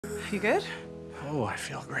You good? Oh, I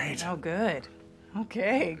feel great. Oh, good.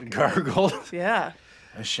 Okay. Gargled. Yeah.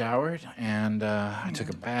 I showered and I took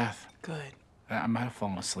a bath. Good. I might have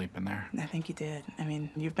fallen asleep in there. I think you did. I mean,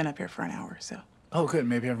 you've been up here for an hour, so. Oh, good.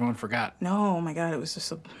 Maybe everyone forgot. No, oh my God, it was just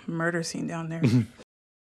a murder scene down there.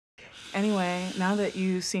 Anyway, now that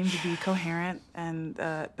you seem to be coherent and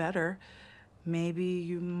better, maybe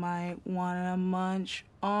you might want to munch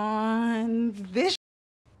on this.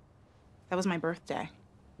 That was my birthday.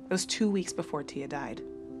 It was 2 weeks before Tia died.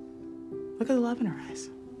 Look at the love in her eyes.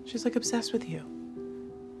 She's like obsessed with you.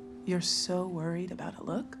 You're so worried about a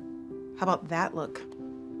look? How about that look?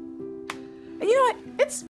 And you know what?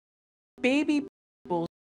 It's baby bull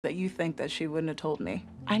that you think that she wouldn't have told me.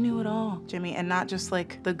 I knew it all, Jimmy, and not just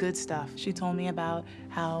like the good stuff. She told me about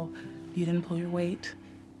how you didn't pull your weight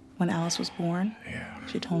when Alice was born. Yeah.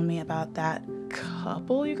 She told me about that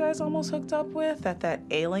couple you guys almost hooked up with at that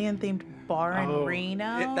alien-themed bar in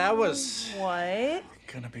Reno. That was... What?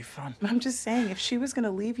 Gonna be fun. I'm just saying, if she was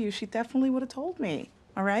gonna leave you, she definitely would have told me,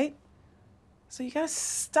 all right? So you gotta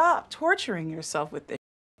stop torturing yourself with this.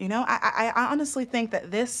 You know, I honestly think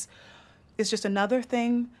that this is just another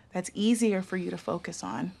thing that's easier for you to focus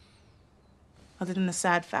on, other than the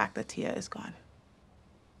sad fact that Tia is gone.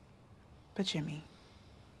 But Jimmy,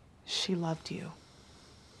 she loved you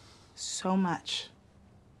so much.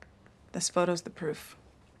 This photo's the proof.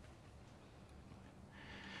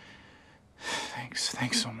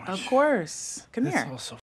 Thanks so much. Of course. Come here. That's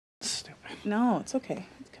also stupid. No, it's okay.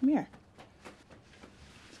 Come here.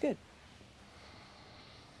 It's good.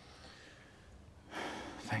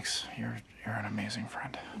 Thanks. You're an amazing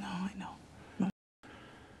friend. No, I know.